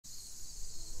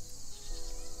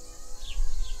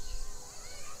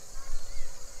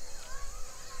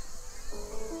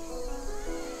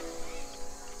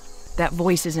That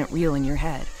voice isn't real in your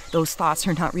head. Those thoughts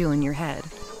are not real in your head.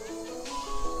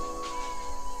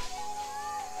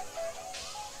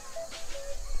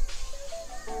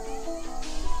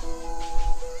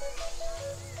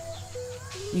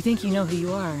 You think you know who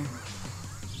you are.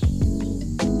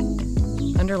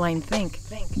 Underline think.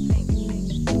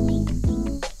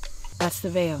 That's the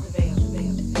veil.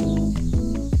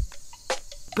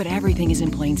 But everything is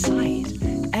in plain sight.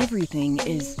 Everything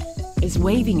is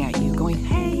waving at you, going,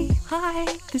 hey, hi,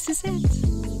 this is it.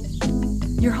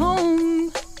 You're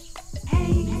home.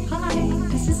 Hey, hi,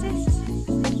 this is it.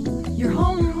 You're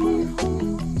home.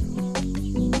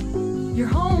 You're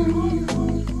home.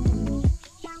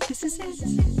 This is it.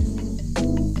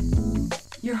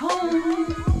 You're home.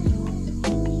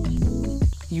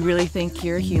 You really think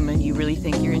you're a human. You really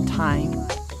think you're in time.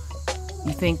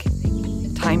 You think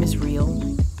time is real.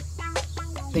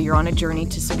 That you're on a journey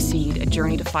to succeed, a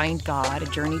journey to find God, a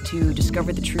journey to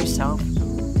discover the true self.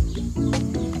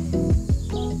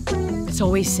 It's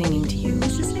always singing to you.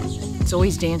 It's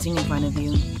always dancing in front of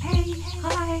you. Hey,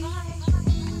 hi.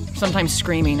 Sometimes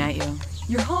screaming at you.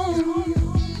 You're home.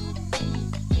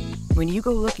 When you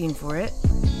go looking for it,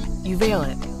 you veil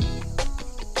it.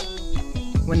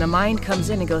 When the mind comes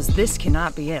in and goes, this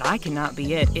cannot be it, I cannot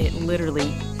be it, it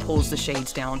literally pulls the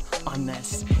shades down on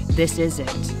this. This is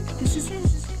it. This is it.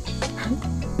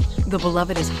 The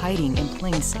beloved is hiding in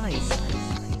plain sight.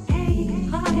 Hey,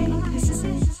 hi, this is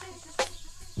it.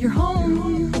 You're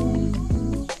home.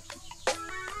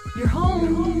 You're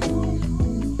home.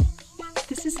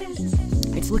 This is it.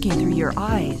 It's looking through your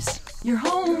eyes. You're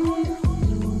home.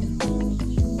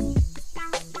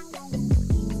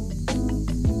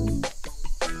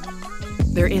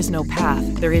 There is no path.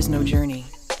 There is no journey.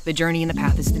 The journey and the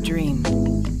path is the dream.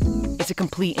 It's a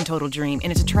complete and total dream,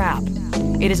 and it's a trap.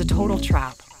 It is a total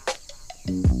trap.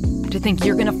 To think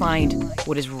you're gonna find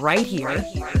what is right here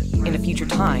in a future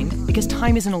time, because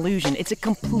time is an illusion. It's a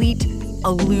complete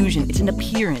illusion. It's an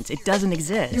appearance. It doesn't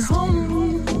exist. You're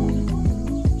home.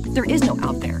 There is no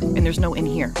out there, and there's no in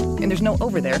here, and there's no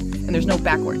over there, and there's no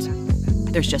backwards.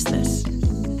 There's just this.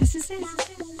 This is it.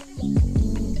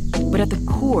 But at the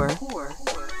core,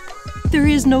 there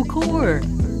is no core.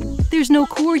 There's no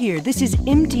core here. This is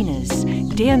emptiness,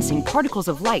 dancing, particles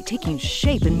of light taking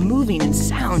shape and moving in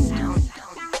sound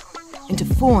into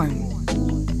form.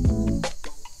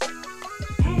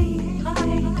 Hey,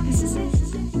 hi, this is it.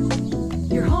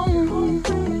 You're home.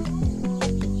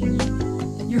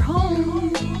 You're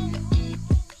home.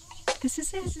 This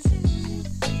is it.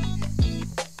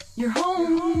 You're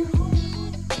home.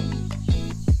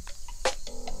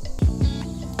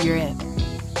 You're it.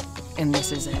 And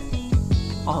this is it.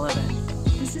 All of it.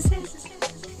 This is it.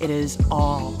 It is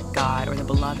all God or the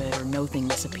beloved or no thing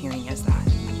disappearing as that.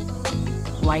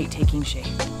 Light taking shape.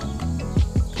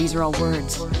 These are all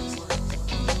words.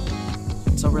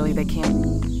 So really they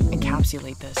can't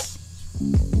encapsulate this.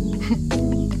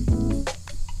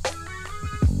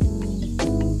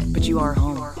 But you are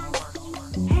home.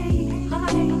 Hey,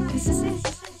 hi, this is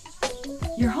it.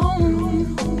 You're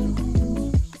home.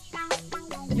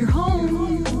 You're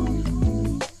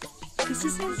home. This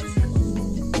is it.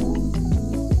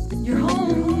 You're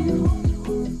home.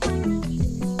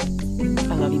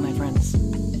 I love you, my friends.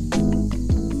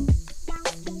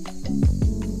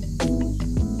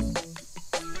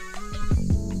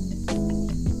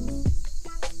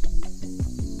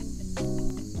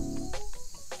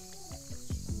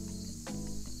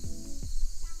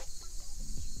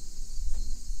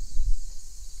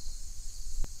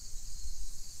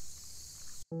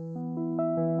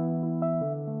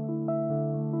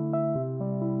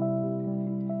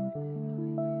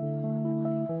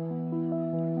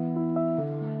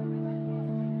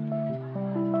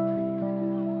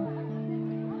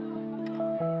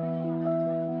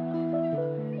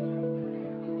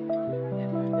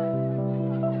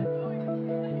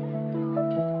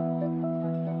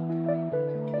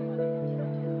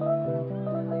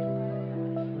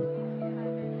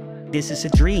 This is a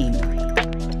dream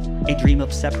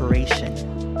of separation.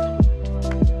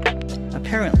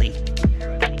 Apparently,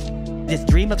 this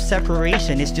dream of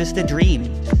separation is just a dream.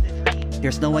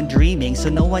 There's no one dreaming, so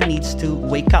no one needs to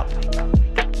wake up.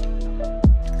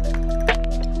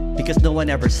 Because no one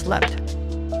ever slept.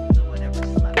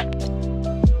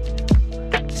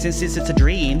 Since it's a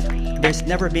dream, there's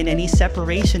never been any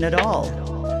separation at all.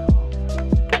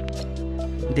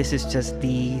 This is just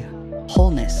the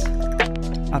wholeness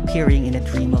appearing in a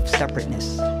dream of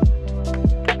separateness.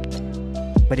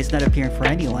 But it's not appearing for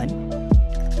anyone,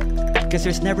 because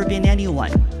there's never been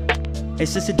anyone.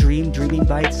 It's just a dream dreaming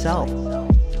by itself.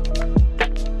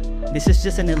 This is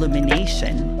just an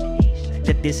illumination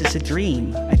that this is a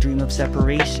dream of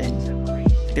separation.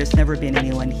 There's never been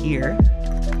anyone here.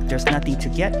 There's nothing to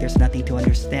get, there's nothing to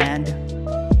understand,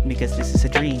 because this is a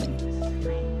dream.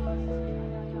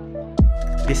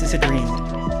 This is a dream.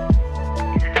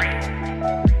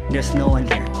 There's no one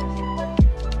here.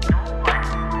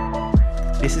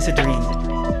 This is a dream.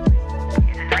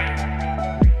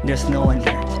 There's no one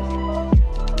here.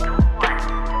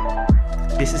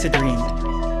 This is a dream.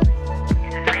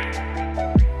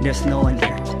 There's no one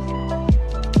here.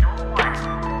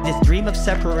 This dream of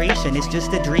separation is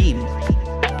just a dream.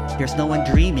 There's no one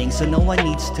dreaming, so no one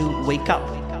needs to wake up.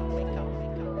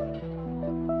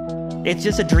 It's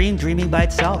just a dream dreaming by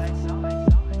itself.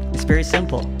 It's very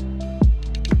simple.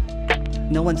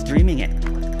 No one's dreaming it.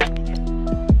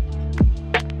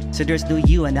 So there's no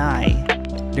you and I.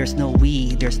 There's no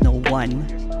we. There's no one.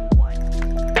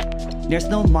 There's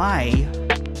no my.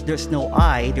 There's no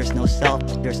I. There's no self.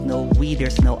 There's no we.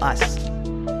 There's no us.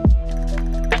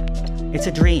 It's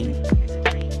a dream.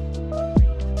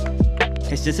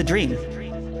 It's just a dream.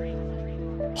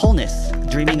 Wholeness,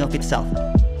 dreaming of itself.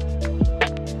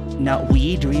 Not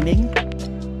we dreaming,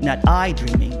 not I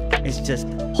dreaming. It's just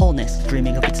wholeness,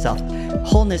 dreaming of itself.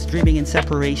 Wholeness, dreaming in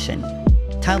separation.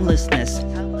 Timelessness,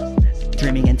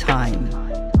 dreaming in time.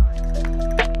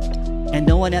 And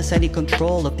no one has any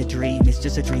control of the dream. It's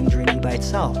just a dream dreaming by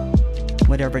itself.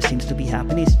 Whatever seems to be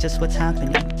happening is just what's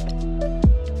happening.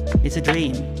 It's a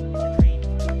dream.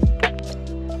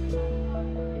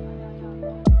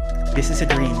 This is a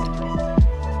dream.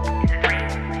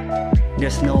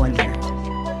 There's no one here.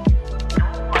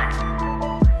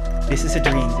 This is a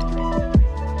dream.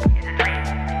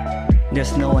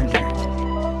 There's no one here.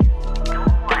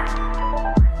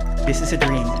 This is a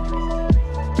dream.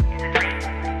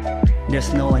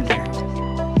 There's no one here.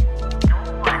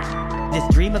 This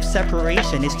dream of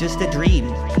separation is just a dream.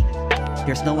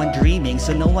 There's no one dreaming,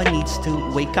 so no one needs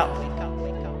to wake up.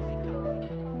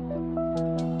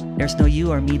 There's no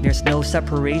you or me, there's no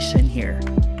separation here.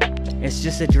 It's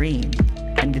just a dream.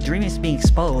 And the dream is being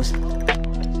exposed.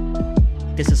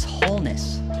 This is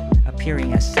wholeness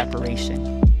appearing as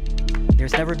separation.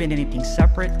 There's never been anything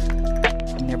separate.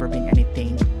 Never been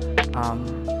anything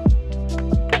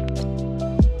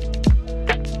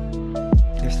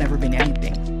there's never been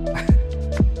anything.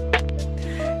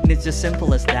 And it's just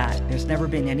simple as that. There's never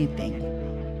been anything.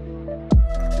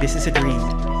 This is a dream.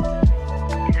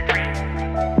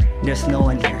 There's no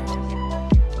one here.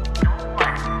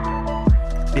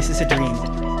 This is a dream.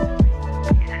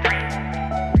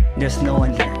 There's no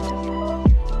one here.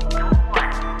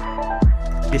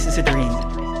 This is a dream.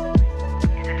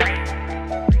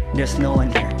 There's no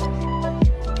one here.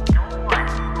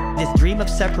 This dream of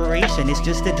separation is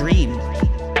just a dream.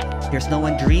 There's no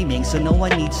one dreaming, so no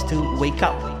one needs to wake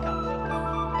up.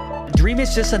 Dream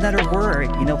is just another word,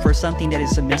 for something that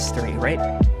is a mystery, right?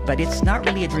 But it's not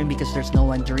really a dream because there's no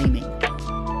one dreaming.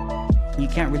 You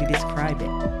can't really describe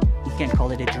it. You can't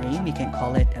call it a dream, you can't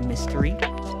call it a mystery,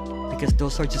 because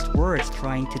those are just words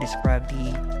trying to describe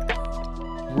the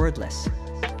wordless.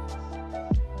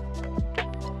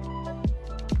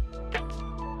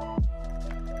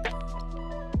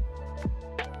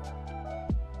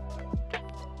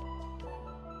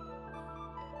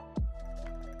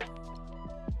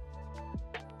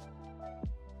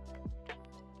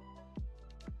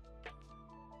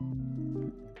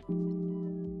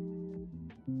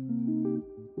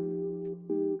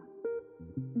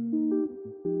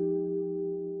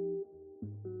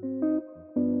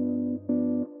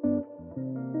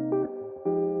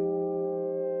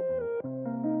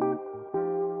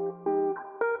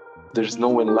 There's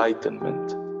no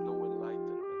enlightenment.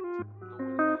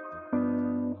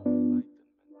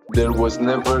 There was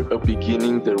never a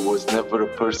beginning, there was never a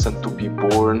person to be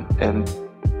born and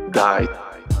die.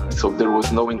 So there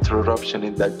was no interruption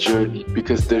in that journey,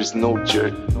 because there's no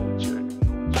journey.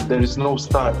 There is no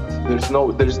start, there's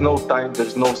no time,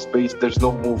 there's no space, there's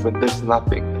no movement, there's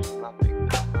nothing.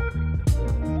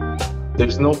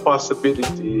 There's no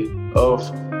possibility of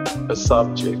a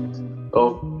subject,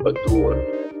 of a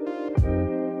doer.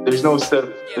 There's no self,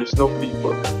 there's no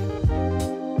people,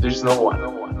 there's no one.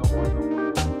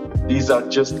 These are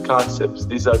just concepts,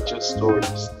 these are just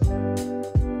stories.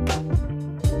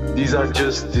 These are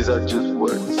just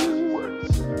words.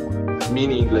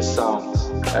 Meaningless sounds,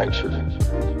 actually.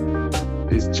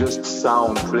 It's just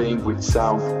sound playing with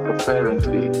sound,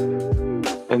 apparently.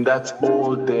 And that's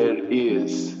all there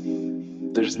is.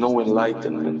 There's no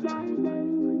enlightenment.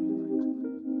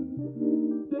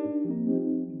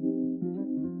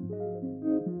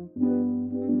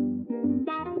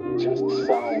 Just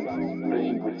sound,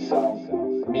 playing with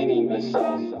sound, meaningless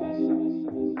sound.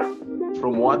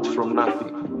 From what? From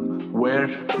nothing. Where?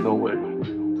 Nowhere.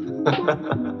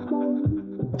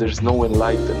 There's no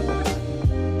enlightenment.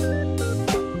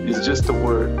 It's just a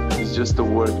word. It's just a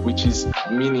word which is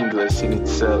meaningless in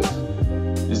itself.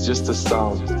 It's just a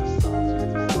sound.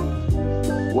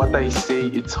 What I say,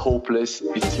 it's hopeless,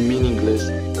 it's meaningless,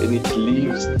 and it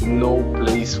leaves no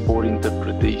place for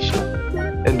interpretation.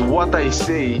 And what I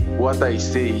say,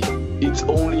 it's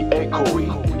only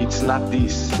echoing. It's not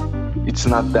this, it's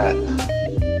not that.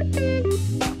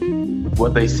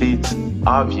 What I say, it's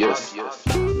obvious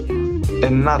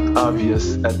and not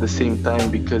obvious at the same time,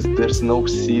 because there's no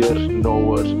seer,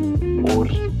 knower, or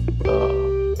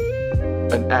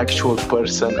an actual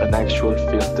person, an actual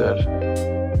filter.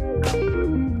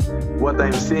 What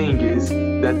I'm saying is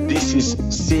that this is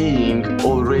seeing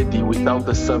already without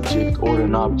a subject or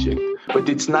an object, but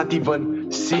it's not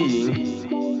even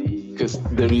seeing because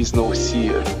there is no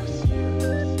seer.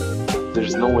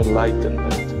 There's no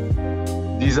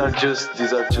enlightenment. These are just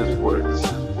words.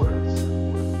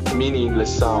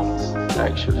 Meaningless sounds,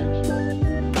 actually.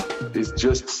 It's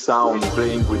just sound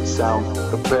playing with sound,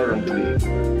 apparently.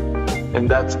 And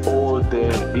that's all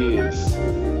there is.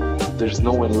 There's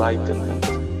no enlightenment.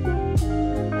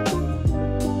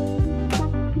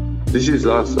 This is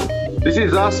awesome. This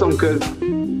is awesome because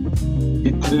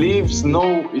it leaves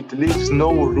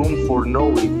no room for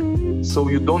knowing. So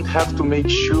you don't have to make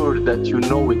sure that you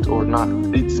know it or not.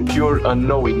 It's pure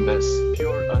unknowingness.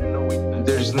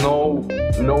 There's no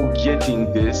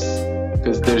getting this,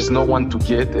 because there's no one to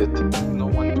get it.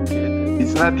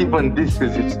 It's not even this,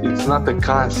 because it's not a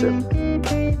concept.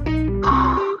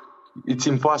 It's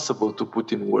impossible to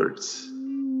put in words.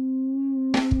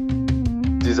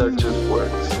 These are just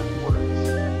words.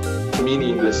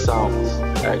 Meaningless sounds,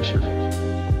 actually.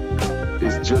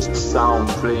 It's just sound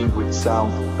playing with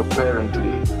sound,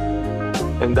 apparently.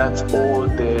 And that's all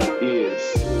there is.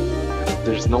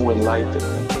 There's no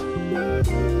enlightenment.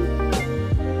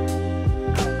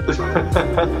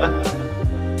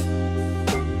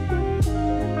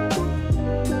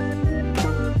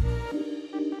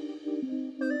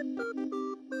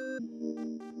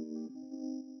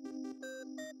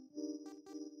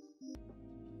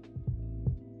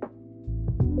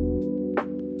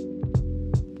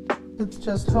 It's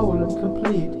just whole and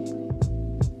complete.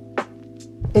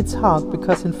 It's hard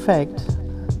because in fact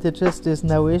there just is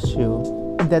no issue.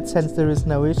 In that sense there is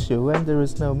no issue and there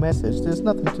is no message. There's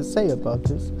nothing to say about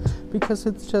this because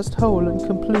it's just whole and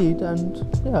complete, and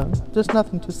yeah, there's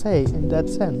nothing to say in that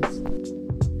sense.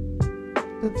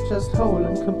 It's just whole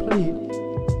and complete.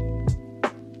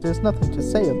 There's nothing to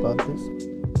say about this.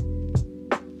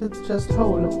 It's just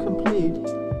whole and complete.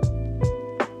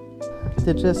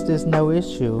 There just is no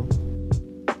issue.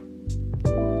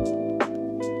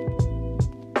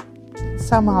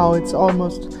 Somehow it's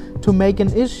almost to make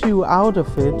an issue out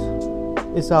of it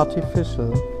is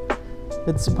artificial.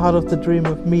 It's part of the dream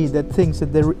of me that thinks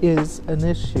that there is an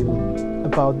issue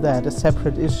about that, a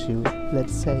separate issue,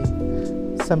 let's say.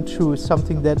 Some truth,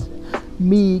 something that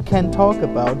me can talk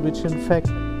about, which in fact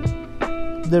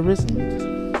there isn't.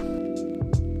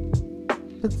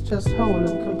 It's just whole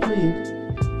and complete.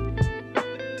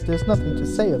 There's nothing to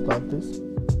say about this.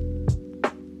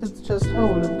 It's just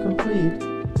whole and complete.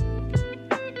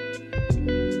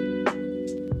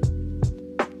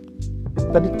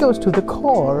 But it goes to the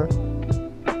core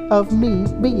of me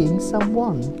being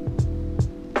someone,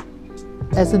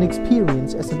 as an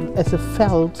experience, as a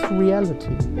felt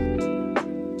reality.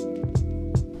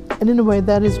 And in a way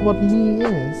that is what me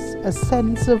is, a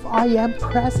sense of I am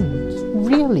present,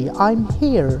 really, I'm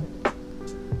here,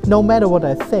 no matter what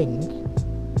I think.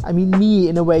 I mean, me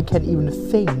in a way can even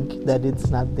think that it's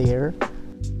not there,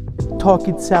 talk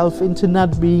itself into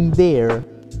not being there.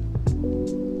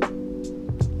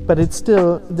 But it's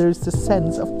still, there's the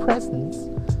sense of presence.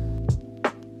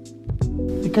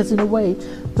 Because in a way,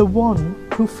 the one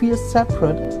who feels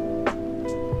separate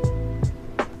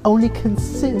only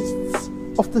consists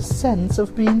of the sense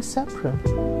of being separate.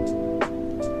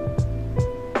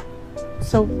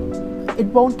 So it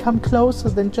won't come closer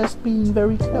than just being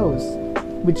very close,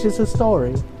 which is a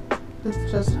story.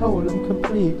 It's just whole and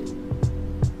complete.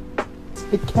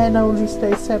 It can only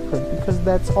stay separate because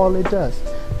that's all it does,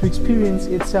 to experience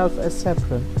itself as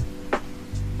separate.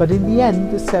 But in the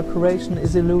end, the separation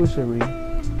is illusory.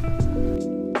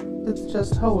 It's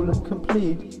just whole and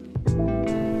complete.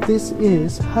 This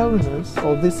is wholeness,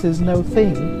 or this is no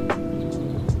thing,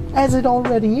 as it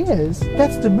already is.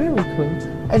 That's the miracle.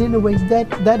 And in a way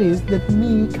that is that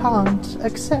me can't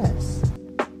access.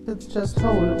 It's just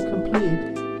whole and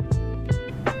complete.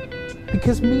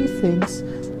 Because me thinks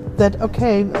that,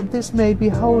 okay, this may be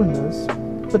wholeness,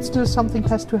 but still something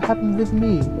has to happen with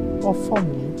me or for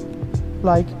me.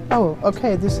 Like, oh,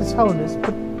 okay, this is wholeness,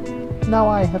 but now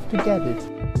I have to get it.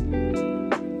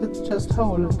 It's just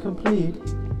whole and complete.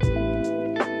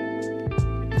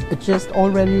 It just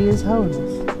already is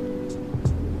wholeness.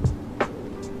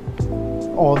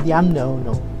 Or the unknown,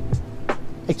 or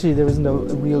actually there is no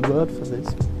real word for this.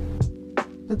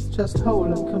 It's just whole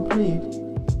and complete.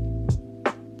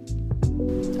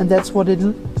 And that's what it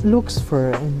looks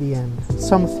for in the end.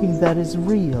 Something that is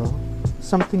real.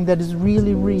 Something that is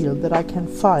really real, that I can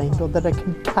find or that I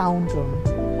can count on,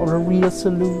 or a real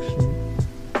solution.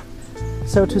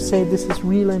 So to say this is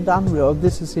real and unreal, or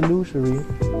this is illusory,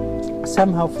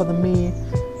 somehow for me,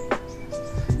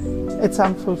 it's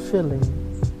unfulfilling.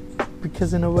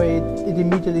 Because in a way it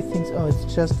immediately thinks, oh,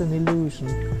 it's just an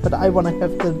illusion. But I want to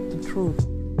have the truth.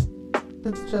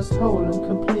 It's just whole and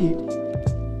complete.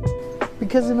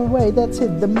 Because in a way, that's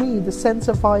it. The me, the sense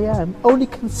of I am, only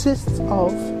consists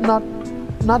of not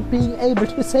being able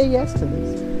to say yes to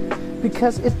this.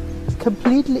 Because it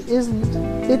completely isn't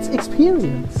its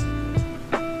experience.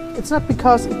 It's not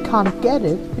because it can't get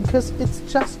it, because it's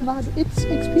just not its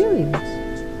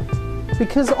experience.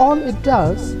 Because all it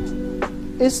does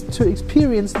is to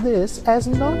experience this as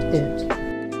not it.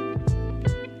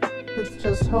 It's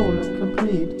just whole and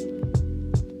complete.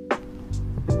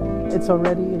 It's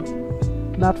already it.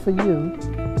 Not for you,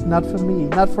 not for me,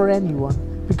 not for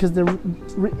anyone, because there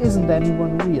isn't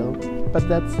anyone real. But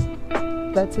that's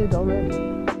it already.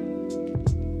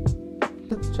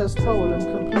 It's just whole and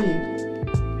complete.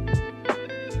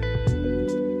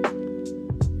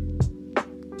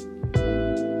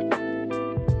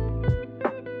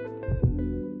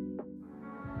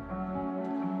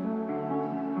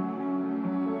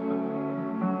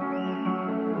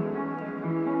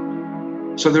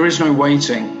 So there is no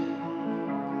waiting.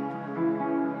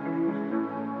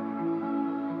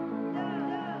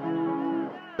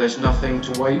 There's nothing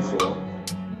to wait for.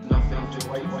 Nothing to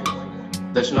wait for.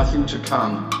 There's nothing to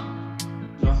come.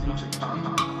 Nothing to come.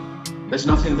 There's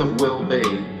nothing that will be.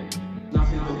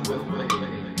 Nothing that will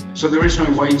be. So there is no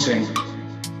waiting.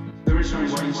 There is no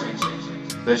waiting.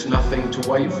 There's nothing to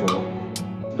wait for.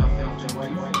 Nothing to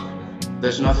wait for.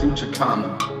 There's nothing to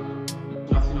come.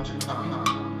 Nothing to come.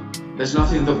 There's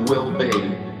nothing that will be.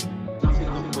 Nothing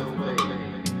that will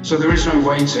be. So there is no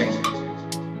waiting.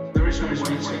 There is no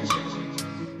waiting.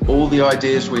 All the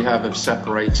ideas we have of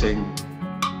separating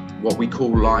what we call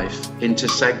life into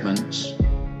segments,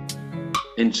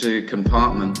 into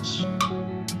compartments,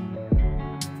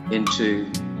 into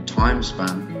time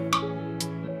span,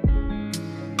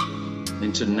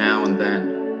 into now and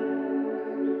then,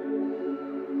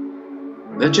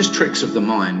 they're just tricks of the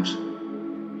mind.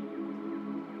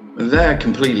 They're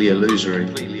completely illusory.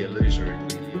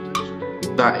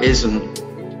 That isn't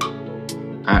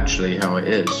actually how it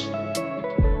is.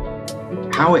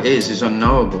 How it is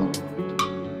unknowable.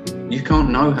 You can't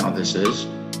know how this is.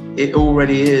 It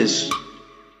already is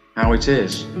how it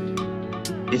is.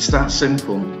 It's that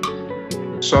simple.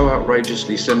 So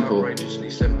outrageously simple.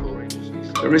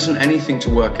 There isn't anything to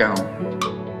work out.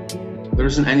 There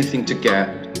isn't anything to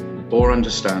get, or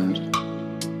understand,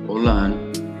 or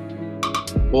learn,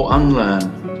 or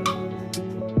unlearn.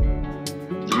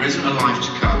 There isn't a life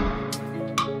to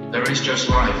come. There is just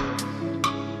life.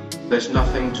 There's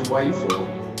nothing to wait for.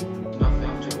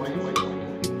 Nothing to wait for.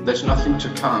 There's nothing to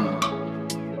come.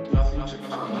 Nothing to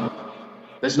come.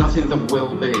 There's nothing that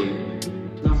will be.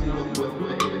 Nothing that will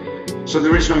be. So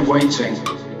there is no waiting.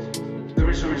 There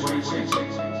is no waiting.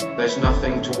 There's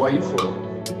nothing to wait for.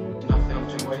 Nothing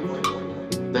to wait for.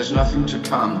 There's nothing to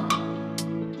come.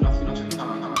 Nothing to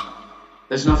come.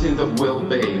 There's nothing that will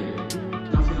be.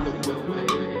 Nothing that will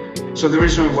be. So there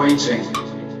is no waiting.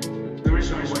 There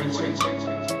is no waiting.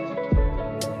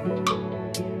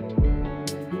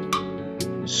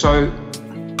 So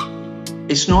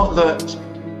it's not that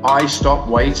I stop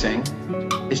waiting,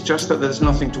 it's just that there's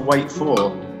nothing to wait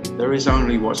for. There is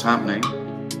only what's happening.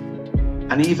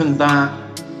 And even that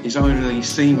is only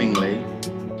seemingly,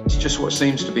 it's just what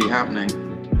seems to be happening.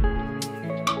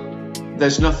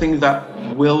 There's nothing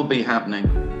that will be happening.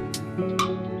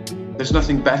 There's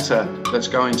nothing better that's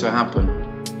going to happen,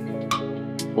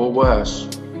 or worse.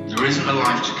 There isn't a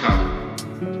life to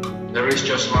come. There is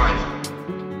just life.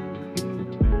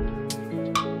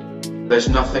 There's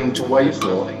nothing to wait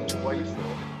for.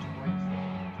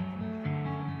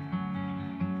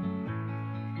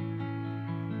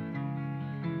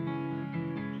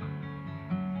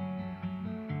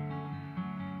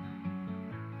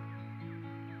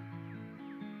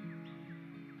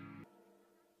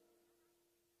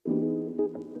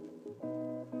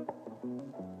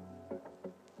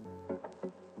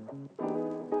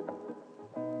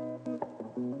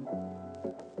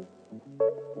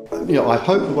 I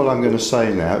hope what I'm going to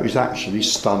say now is actually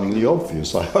stunningly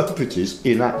obvious. I hope it is.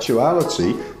 In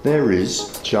actuality, there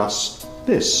is just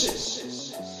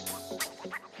this.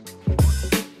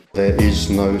 There is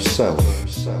no self.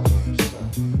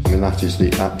 I mean, that is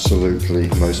the absolutely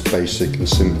most basic and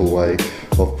simple way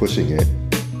of putting it.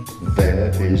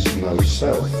 There is no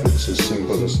self. It's as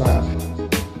simple as that.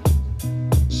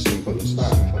 Simple as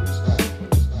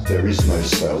that. There is no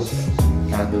self,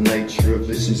 and the nature of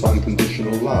this is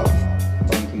unconditional love.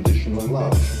 Unconditional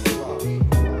love.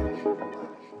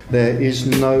 There is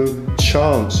no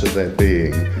chance of there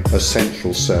being a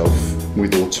central self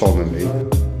with autonomy.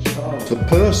 The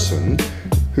person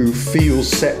who feels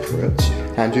separate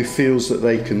and who feels that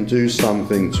they can do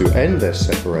something to end their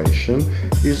separation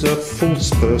is a false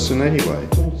person anyway.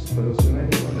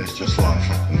 There's just life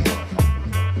happening.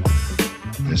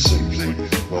 There's simply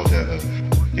whatever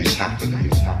is happening.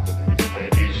 There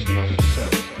is no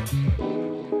self.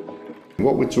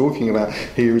 What we're talking about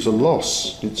here is a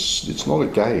loss. It's not a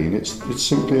gain, it's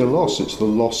simply a loss. It's the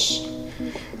loss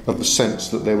of the sense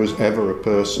that there was ever a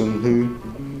person who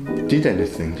did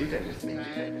anything.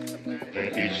 There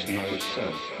is no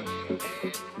self.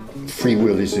 Free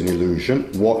will is an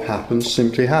illusion. What happens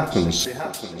simply happens.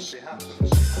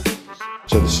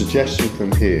 So the suggestion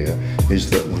from here is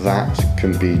that that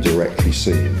can be directly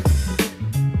seen.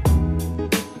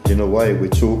 In a way, we're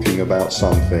talking about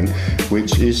something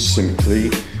which is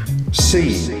simply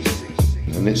seen,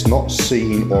 and it's not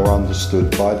seen or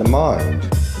understood by the mind.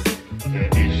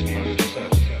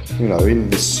 In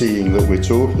the seeing that we're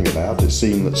talking about, it's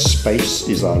seen that space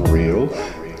is unreal,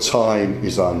 time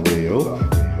is unreal.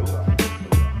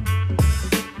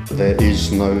 There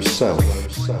is no self.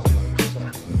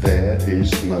 There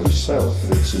is no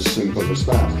self. It's as simple as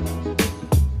that.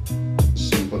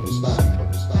 Simple as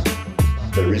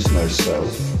that. There is no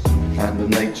self, and the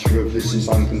nature of this is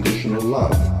unconditional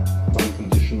love.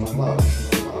 Unconditional love.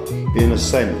 In a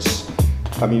sense,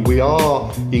 I mean, we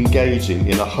are engaging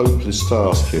in a hopeless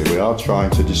task here. We are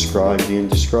trying to describe the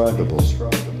indescribable.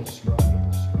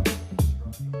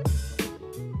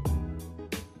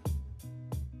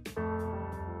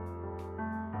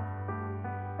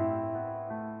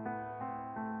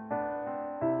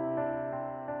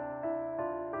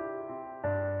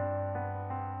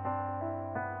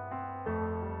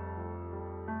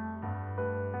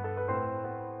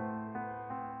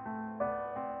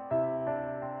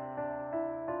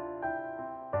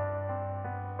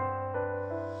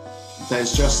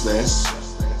 There's just this.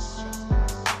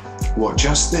 What,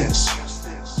 just this?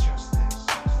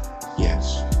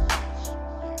 Yes.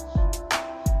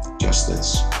 Just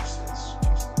this.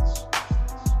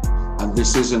 And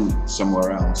this isn't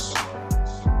somewhere else.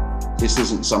 This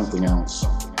isn't something else.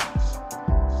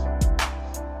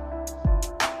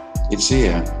 It's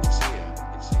here.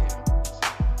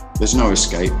 There's no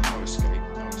escape.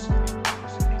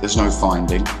 There's no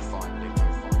finding,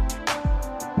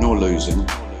 nor losing.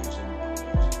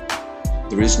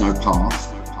 There is no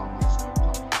path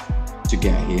to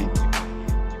get here.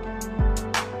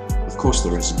 Of course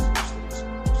there isn't.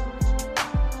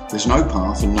 There's no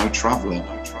path and no travelling.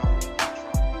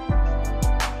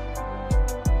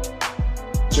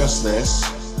 Just this.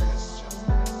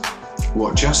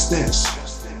 What, just this?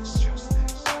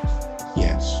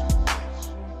 Yes.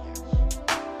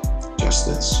 Just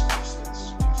this.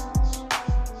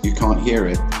 You can't hear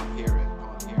it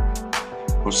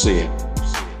or see it.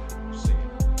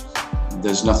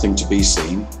 There's nothing to be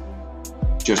seen,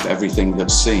 just everything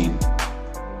that's seen.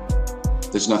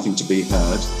 There's nothing to be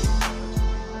heard,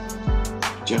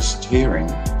 just hearing.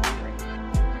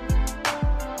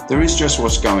 There is just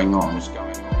what's going on,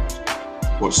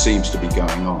 what seems to be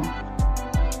going on.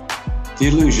 The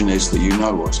illusion is that you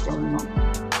know what's going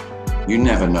on. You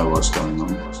never know what's going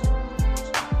on.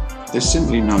 There's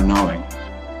simply no knowing.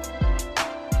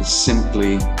 It's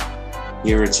simply,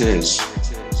 here it is,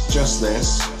 just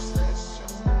this.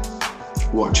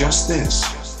 What, just this?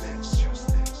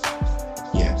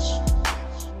 Yes.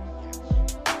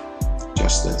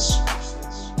 Just this.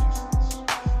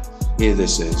 Here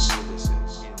this is.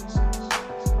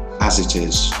 As it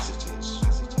is.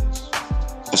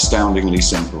 Astoundingly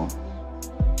simple.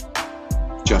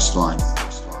 Just life.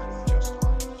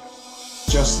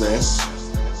 Just this.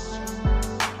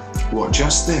 What,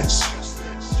 just this?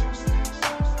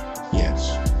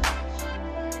 Yes.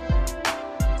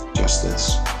 Just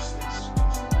this.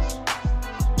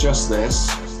 Just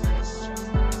this.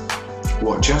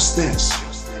 What, just this?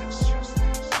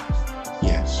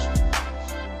 Yes.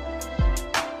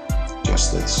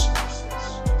 Just this.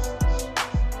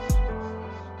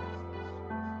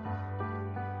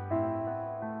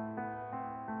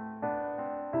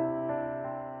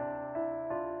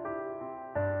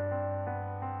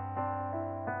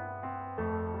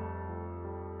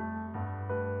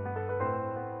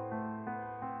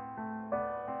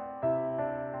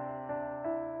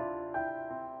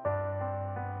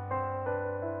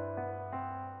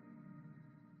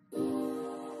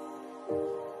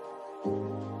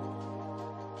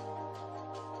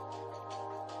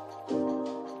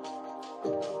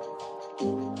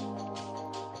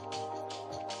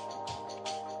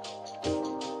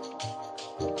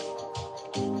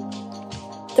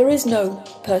 There is no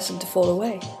person to fall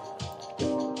away.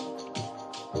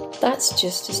 That's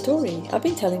just a story. I've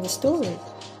been telling a story.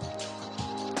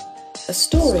 A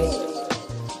story.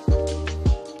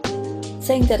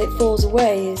 Saying that it falls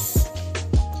away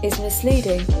is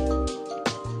misleading.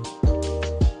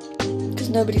 Because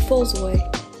nobody falls away.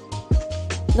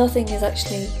 Nothing is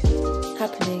actually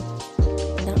happening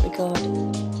in that regard.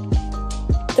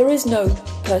 There is no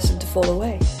person to fall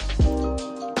away.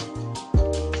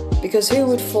 Because who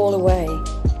would fall away?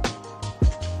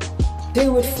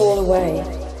 Who would fall away?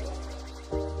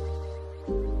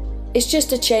 It's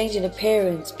just a change in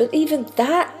appearance, but even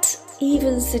that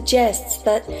suggests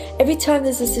that every time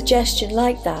there's a suggestion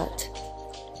like that,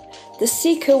 the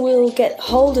seeker will get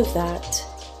hold of that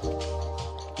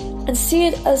and see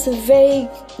it as a vague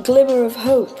glimmer of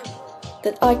hope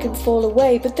that I can fall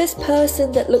away. But this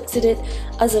person that looks at it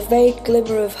as a vague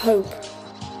glimmer of hope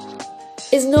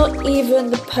is not even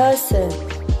the person.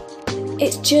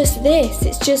 It's just this,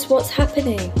 it's just what's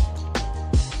happening.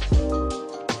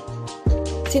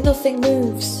 See, nothing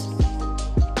moves,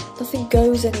 nothing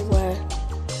goes anywhere.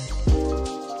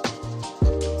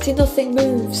 See, nothing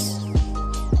moves,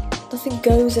 nothing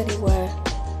goes anywhere.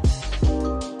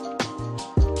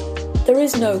 There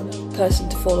is no person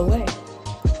to fall away.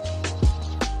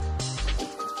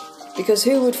 Because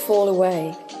who would fall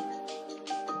away?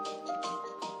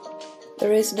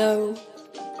 There is no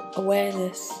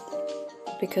awareness,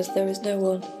 because there is no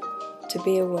one to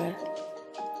be aware.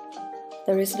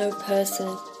 There is no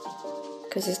person,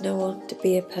 because there's no one to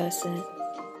be a person.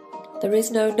 There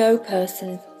is no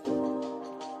person,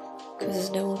 because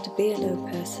there's no one to be a no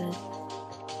person.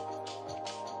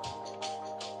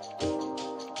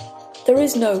 There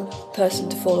is no person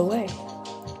to fall away.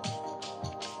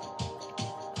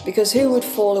 Because who would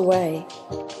fall away?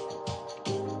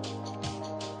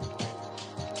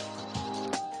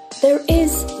 There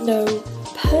is no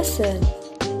person.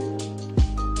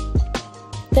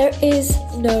 There is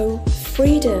no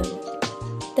freedom.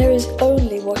 There is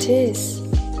only what is.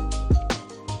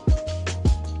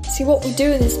 See, what we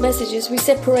do in this message is we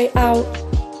separate out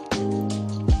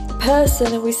the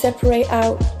person and we separate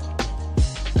out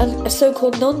a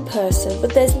so-called non-person,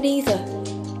 but there's neither,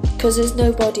 because there's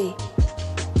no body.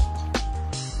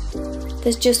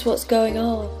 There's just what's going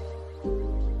on.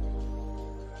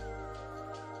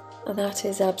 And that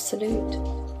is absolute.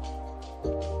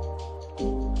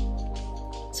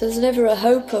 So there's never a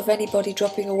hope of anybody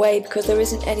dropping away, because there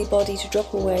isn't anybody to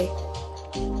drop away.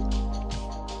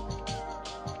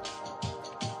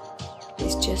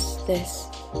 It's just this.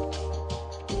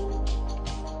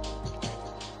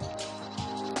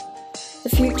 The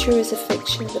future is a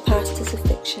fiction, the past is a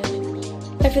fiction.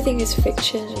 Everything is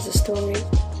fiction, is a story.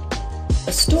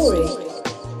 A story.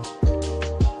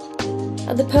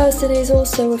 And the person is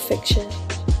also a fiction.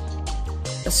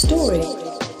 A story.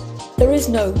 There is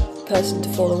no person to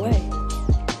fall away.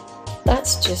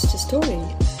 That's just a story.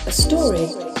 A story.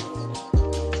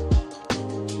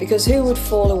 Because who would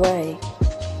fall away?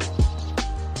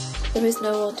 There is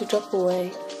no one to drop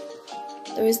away.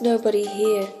 There is nobody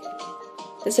here.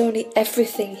 There's only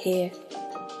everything here.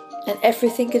 And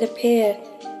everything can appear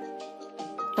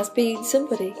as being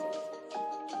somebody.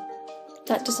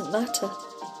 That doesn't matter.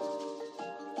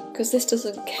 Because this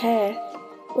doesn't care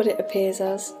what it appears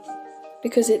as.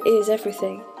 Because it is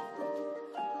everything.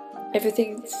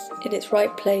 Everything's in its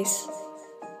right place.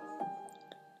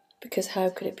 Because how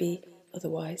could it be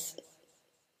otherwise?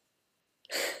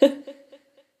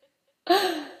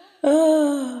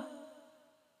 Ah.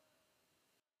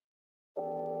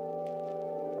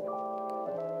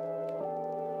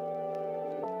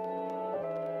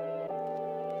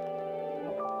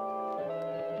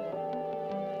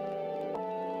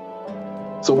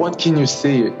 So what can you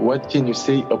say? What can you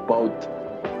say about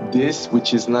this,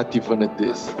 which is not even a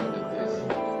this?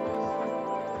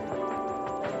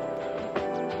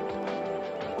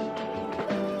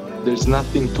 There's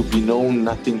nothing to be known,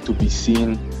 nothing to be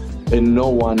seen, and no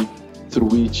one through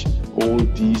which all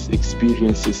these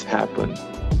experiences happen.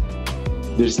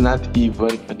 There's not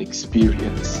even an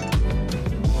experience,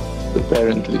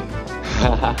 apparently.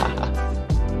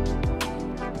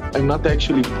 I'm not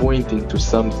actually pointing to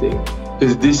something,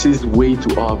 because this is way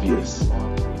too obvious.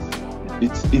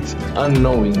 It's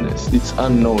unknowingness, it's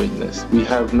unknowingness. We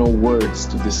have no words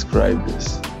to describe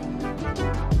this.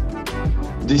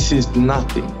 This is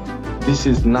nothing. This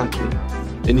is nothing.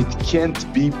 And it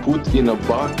can't be put in a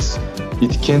box.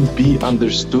 It can't be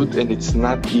understood, and it's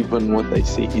not even what I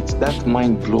say. It's that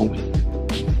mind-blowing.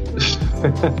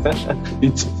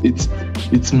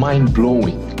 It's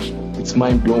mind-blowing. It's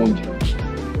mind-blowing.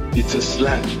 It's a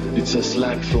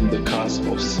slack from the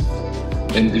cosmos.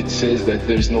 And it says that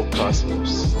there's no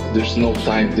cosmos, there's no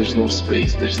time, there's no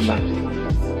space, there's nothing.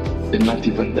 And not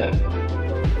even that.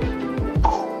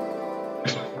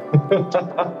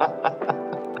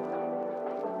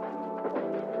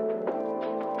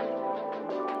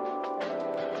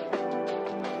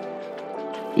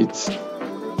 It's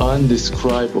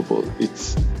undescribable.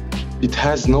 It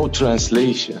has no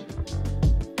translation.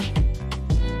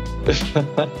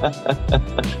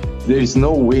 There is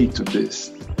no way to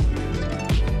this.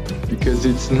 Because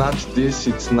it's not this,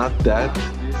 it's not that.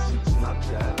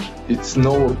 It's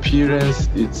no appearance,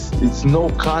 it's no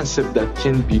concept that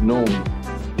can be known.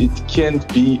 It can't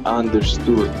be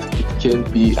understood. It can't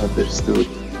be understood.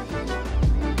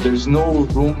 There's no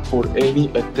room for any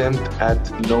attempt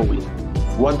at knowing.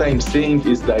 What I'm saying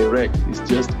is direct, it's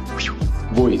just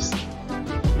voice.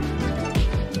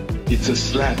 It's a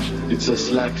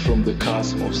slap from the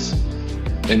cosmos.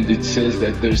 And it says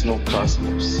that there's no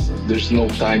cosmos, there's no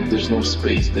time, there's no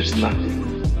space, there's nothing.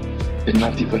 And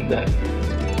not even that.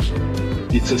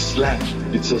 It's a slap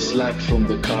from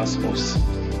the cosmos.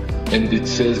 And it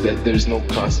says that there's no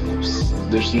cosmos,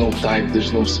 there's no time,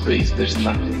 there's no space, there's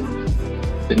nothing.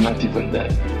 And not even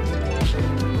that.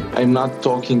 I'm not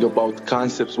talking about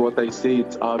concepts. What I say,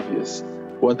 it's obvious.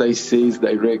 What I say is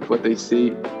direct. What I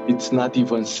say, it's not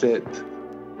even said.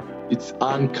 It's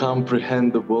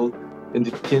uncomprehendable, and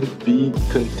it can't be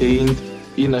contained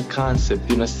in a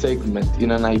concept, in a segment,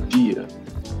 in an idea.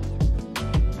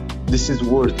 This is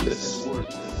worthless.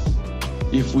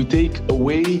 If we take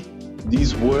away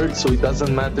these words, so it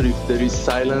doesn't matter if there is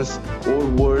silence or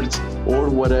words or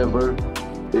whatever,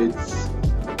 it's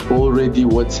already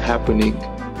what's happening,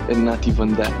 and not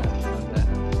even that.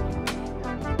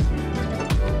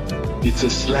 It's a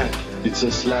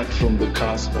slap from the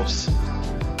cosmos.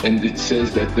 And it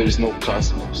says that there's no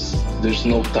cosmos, there's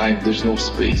no time, there's no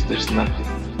space, there's nothing.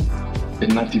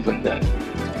 And not even that.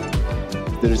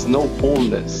 There's no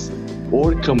wholeness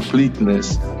or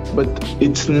completeness, but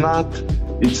it's not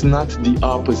the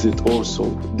opposite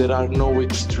also. There are no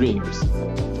extremes.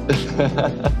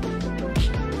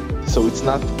 So it's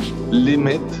not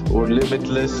limit or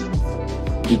limitless.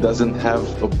 It doesn't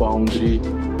have a boundary,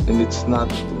 and it's not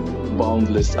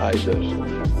boundless either.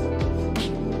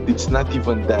 It's not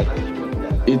even that.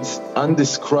 It's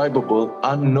undescribable,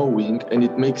 unknowing, and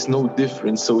it makes no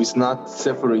difference, so it's not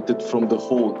separated from the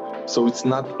whole. So it's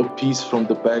not a piece from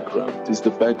the background. It's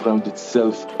the background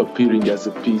itself appearing as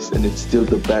a piece, and it's still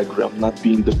the background, not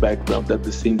being the background at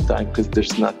the same time, because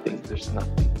there's nothing.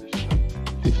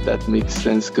 If that makes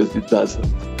sense, because it doesn't.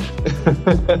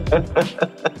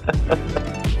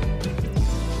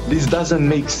 This doesn't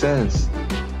make sense.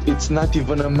 It's not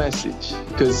even a message,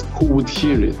 because who would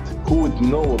hear it? Who would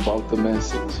know about the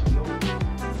message?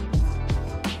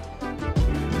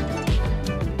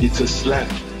 It's a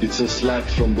slap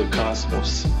from the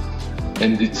cosmos.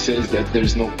 And it says that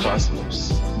there's no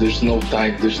cosmos, there's no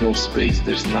time, there's no space,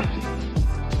 there's nothing.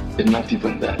 And not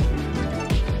even that.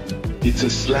 It's a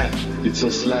slap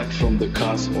from the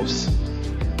cosmos.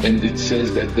 And it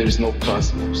says that there's no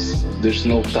cosmos, there's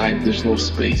no time, there's no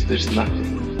space, there's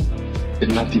nothing.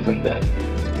 And not even that.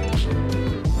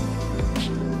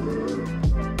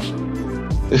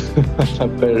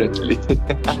 Apparently.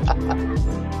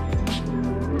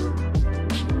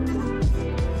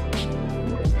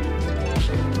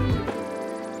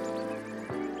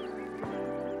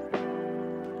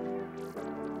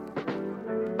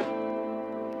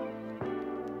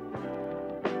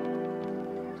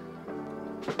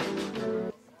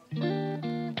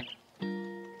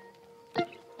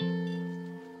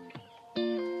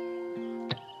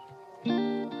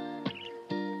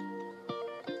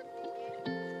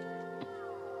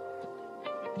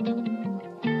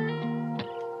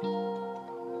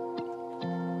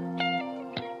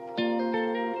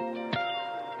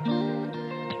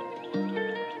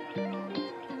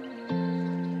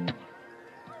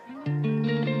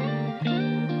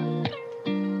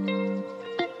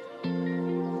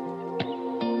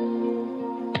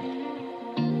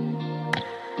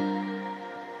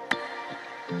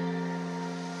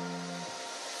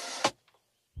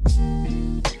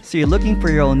 So you're looking for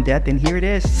your own death, and here it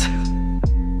is.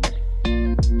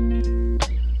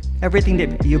 Everything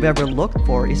that you've ever looked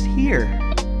for is here.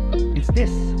 It's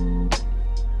this.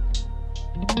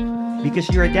 Because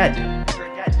you're dead.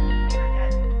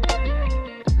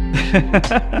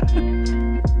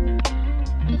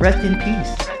 Rest in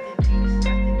peace.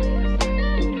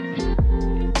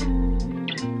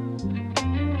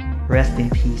 Rest in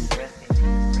peace.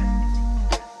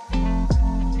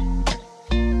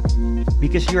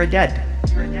 Because you're dead.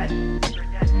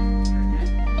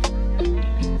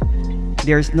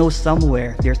 There's no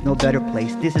somewhere, there's no better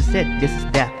place. This is it, this is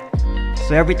death.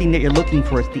 So everything that you're looking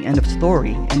for is the end of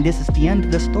story, and this is the end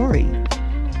of the story.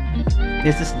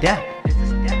 This is death.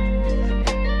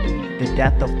 The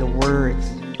death of the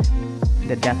words,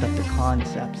 the death of the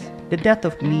concepts, the death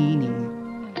of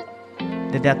meaning,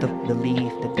 the death of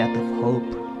belief, the death of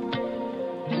hope,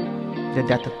 the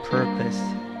death of purpose,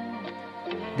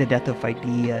 the death of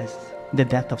ideas, the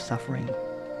death of suffering,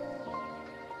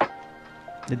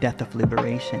 the death of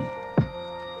liberation,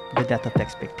 the death of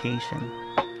expectation,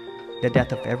 the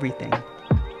death of everything.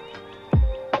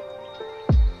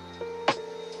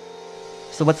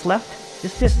 So what's left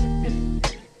is this.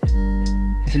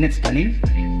 Isn't it stunning?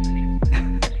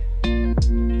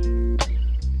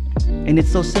 And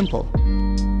it's so simple.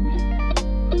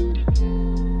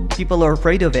 People are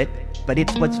afraid of it, but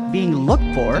it's what's being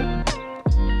looked for.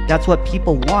 That's what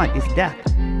people want, is death.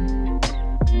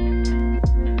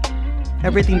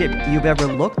 Everything that you've ever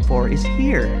looked for is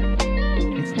here.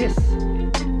 It's this.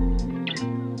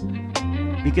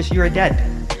 Because you're dead.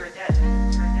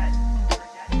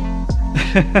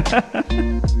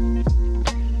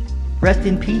 Rest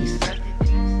in peace.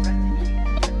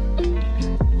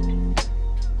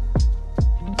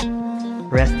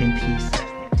 Rest in peace.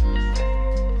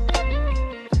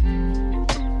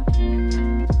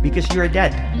 Because you're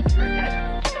dead.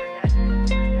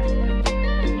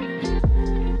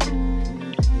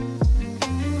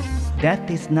 Death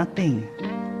is nothing.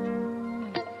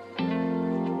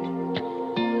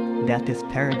 Death is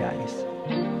paradise.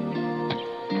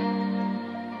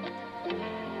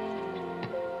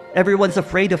 Everyone's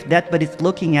afraid of death, but it's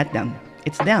looking at them.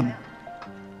 It's them.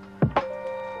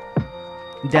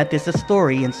 Death is a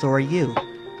story, and so are you.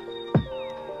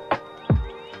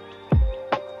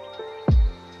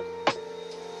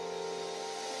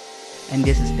 And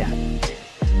this is death.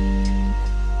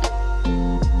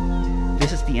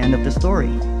 This is the end of the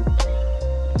story.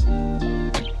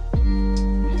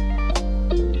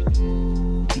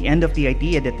 The end of the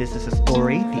idea that this is a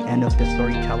story, the end of the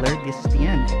storyteller, this is the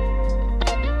end.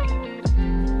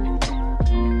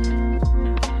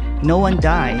 No one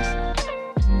dies.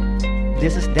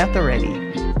 This is death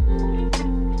already.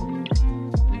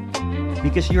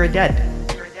 Because you're dead.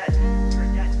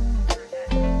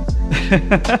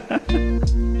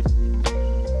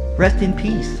 Rest in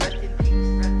peace.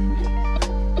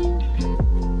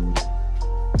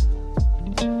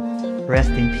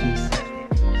 Rest in peace.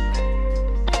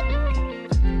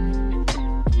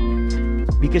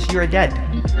 Because you're dead.